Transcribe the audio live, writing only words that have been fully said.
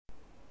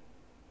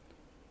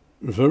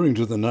Referring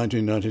to the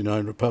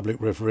 1999 Republic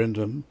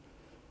referendum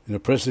in a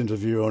press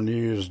interview on New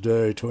Year's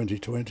Day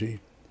 2020,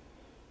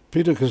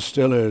 Peter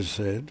Costello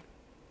said,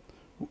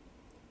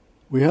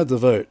 "We had the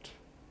vote.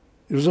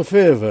 It was a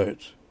fair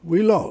vote.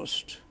 We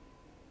lost.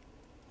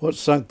 What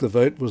sunk the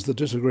vote was the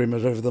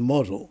disagreement over the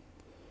model,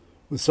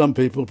 with some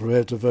people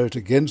prepared to vote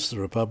against the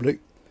Republic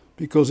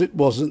because it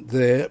wasn't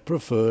their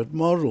preferred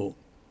model."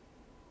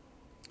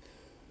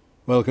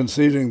 While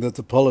conceding that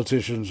the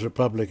politicians'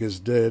 Republic is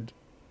dead,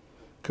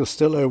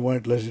 Costello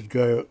won't let it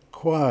go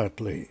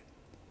quietly.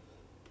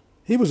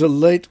 He was a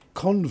late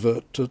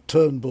convert to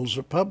Turnbull's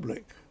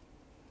Republic.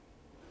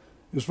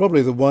 It was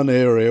probably the one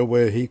area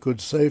where he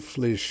could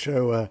safely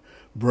show a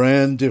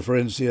brand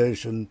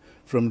differentiation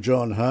from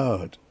John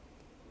Howard.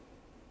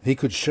 He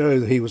could show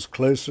that he was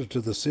closer to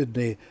the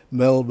Sydney,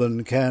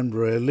 Melbourne,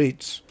 Canberra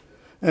elites,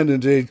 and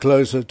indeed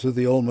closer to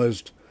the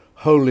almost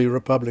wholly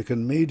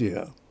Republican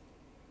media.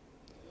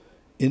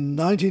 In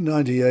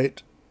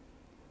 1998,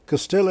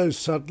 Costello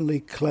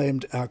suddenly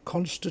claimed our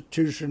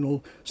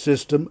constitutional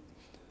system,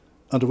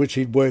 under which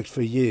he'd worked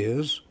for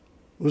years,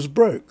 was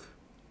broke.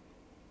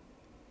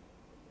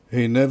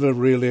 He never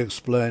really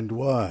explained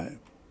why.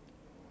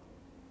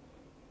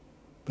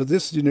 But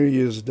this New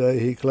Year's Day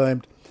he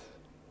claimed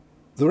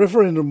the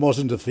referendum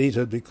wasn't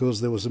defeated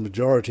because there was a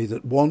majority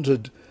that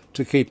wanted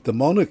to keep the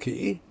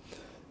monarchy.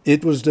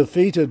 It was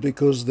defeated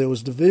because there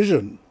was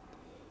division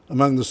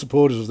among the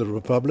supporters of the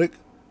Republic,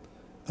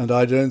 and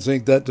I don't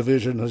think that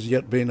division has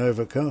yet been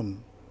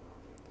overcome.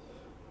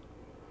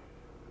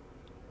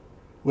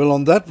 Well,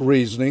 on that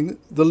reasoning,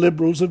 the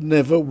Liberals have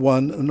never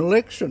won an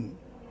election.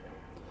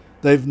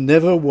 They've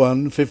never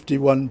won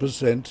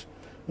 51%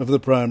 of the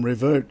primary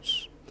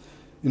votes.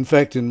 In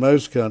fact, in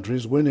most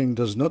countries, winning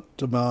does not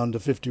demand a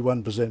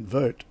 51%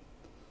 vote.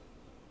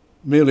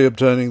 Merely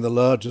obtaining the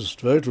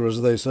largest vote, or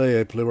as they say,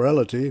 a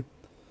plurality,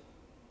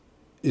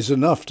 is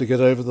enough to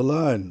get over the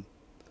line,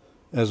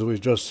 as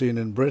we've just seen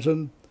in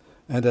Britain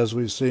and as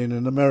we've seen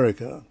in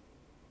America.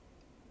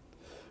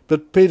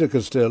 But Peter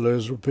Costello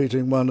is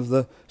repeating one of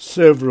the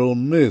several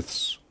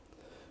myths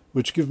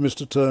which give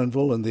Mr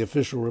Turnbull and the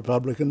official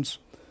Republicans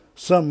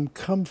some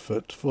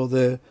comfort for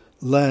their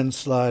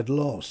landslide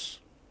loss.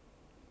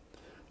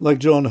 Like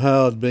John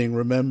Howard being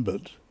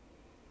remembered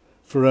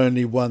for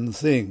only one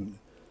thing,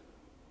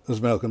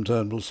 as Malcolm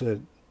Turnbull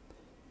said,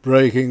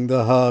 breaking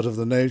the heart of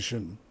the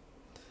nation.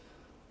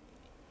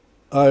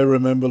 I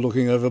remember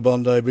looking over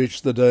Bondi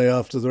Beach the day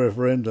after the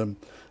referendum.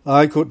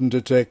 I couldn't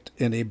detect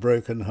any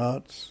broken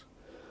hearts,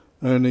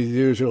 only the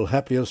usual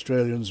happy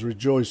Australians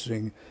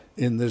rejoicing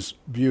in this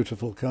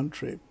beautiful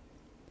country.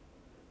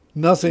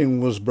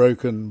 Nothing was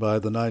broken by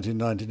the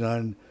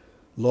 1999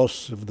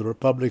 loss of the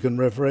Republican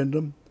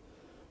referendum,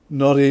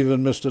 not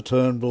even Mr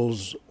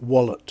Turnbull's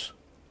wallet.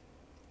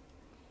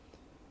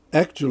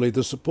 Actually,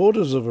 the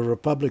supporters of a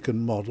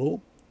Republican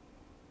model,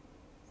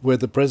 where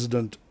the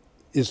President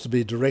is to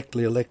be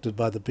directly elected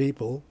by the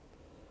people,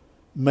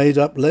 made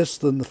up less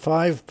than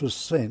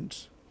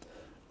 5%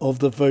 of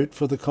the vote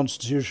for the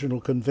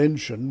Constitutional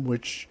Convention,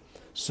 which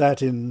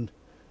sat in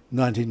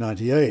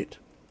 1998.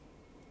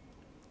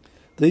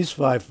 These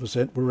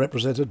 5% were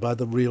represented by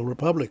the real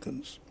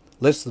Republicans,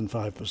 less than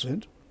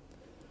 5%.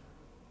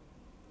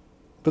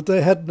 But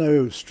they had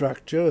no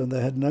structure and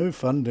they had no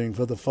funding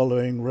for the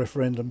following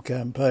referendum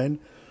campaign,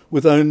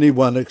 with only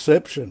one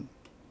exception.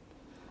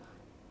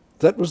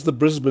 That was the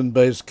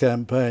Brisbane-based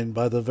campaign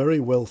by the very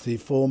wealthy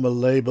former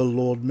Labor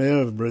Lord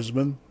Mayor of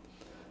Brisbane,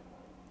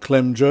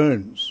 Clem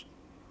Jones.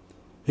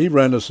 He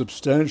ran a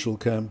substantial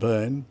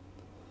campaign,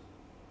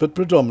 but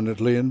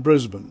predominantly in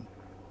Brisbane.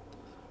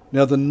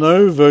 Now, the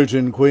no vote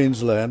in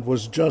Queensland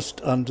was just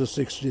under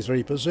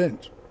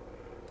 63%,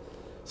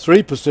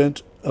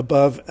 3%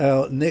 above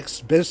our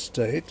next best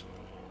state,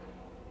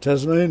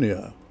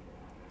 Tasmania.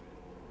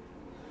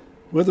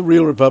 Were the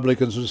real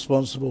Republicans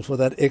responsible for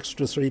that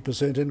extra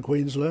 3% in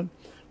Queensland?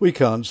 We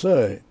can't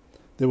say.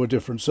 There were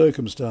different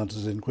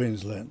circumstances in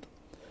Queensland.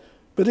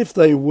 But if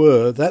they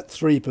were, that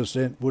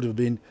 3% would have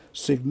been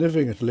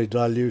significantly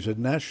diluted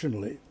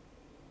nationally.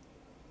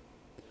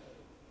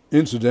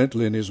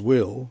 Incidentally, in his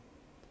will,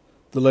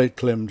 the late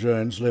Clem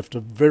Jones left a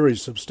very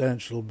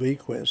substantial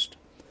bequest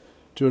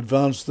to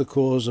advance the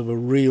cause of a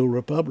real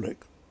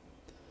republic.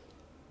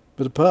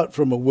 But apart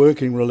from a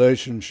working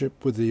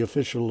relationship with the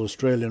official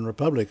Australian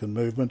Republican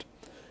movement,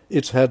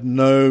 it's had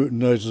no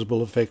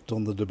noticeable effect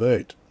on the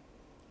debate.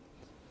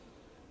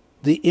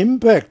 The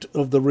impact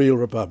of the real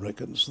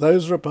Republicans,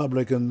 those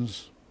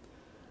Republicans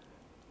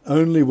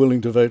only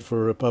willing to vote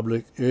for a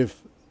republic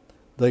if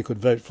they could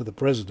vote for the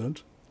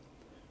president,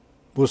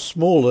 was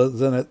smaller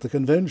than at the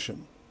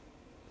convention.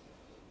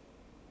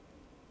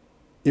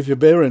 If you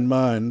bear in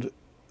mind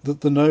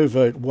that the no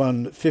vote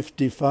won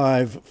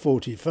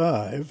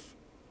 55-45,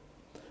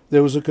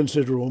 there was a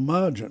considerable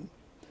margin,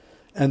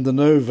 and the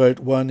no vote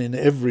won in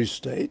every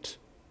state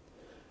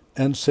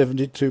and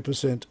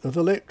 72% of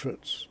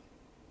electorates.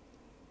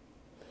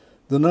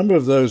 The number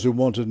of those who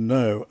wanted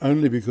no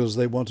only because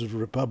they wanted a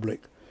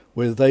republic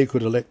where they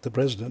could elect the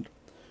president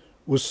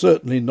was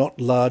certainly not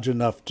large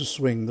enough to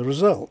swing the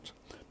result.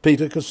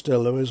 Peter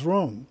Costello is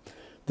wrong.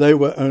 They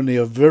were only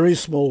a very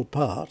small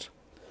part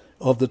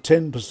of the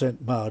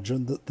 10%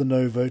 margin that the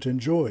no vote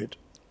enjoyed.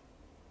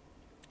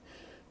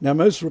 Now,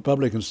 most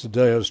Republicans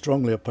today are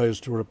strongly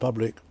opposed to a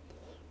republic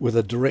with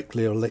a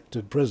directly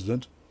elected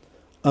president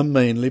are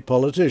mainly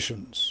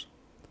politicians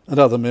and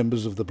other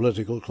members of the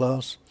political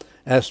class,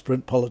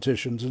 aspirant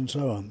politicians and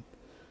so on.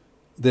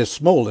 They're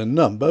small in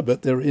number,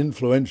 but they're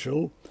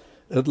influential,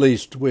 at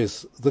least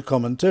with the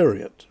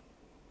commentariat.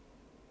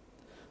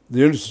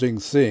 The interesting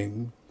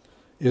thing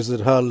is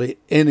that hardly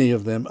any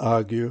of them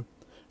argue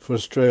for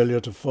Australia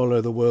to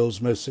follow the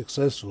world's most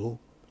successful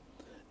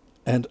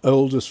and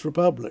oldest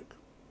republic,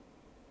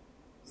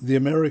 the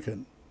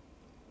American.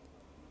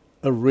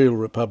 A real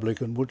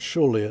Republican would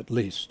surely at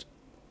least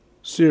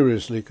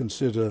seriously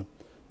consider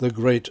the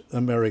great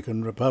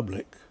American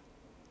Republic.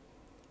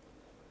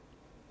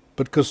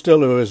 But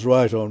Costello is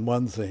right on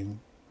one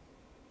thing.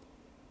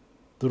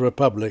 The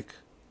Republic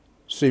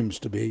seems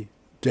to be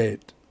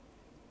dead.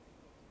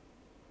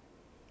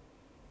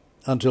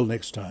 Until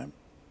next time,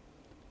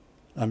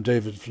 I'm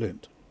David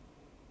Flint.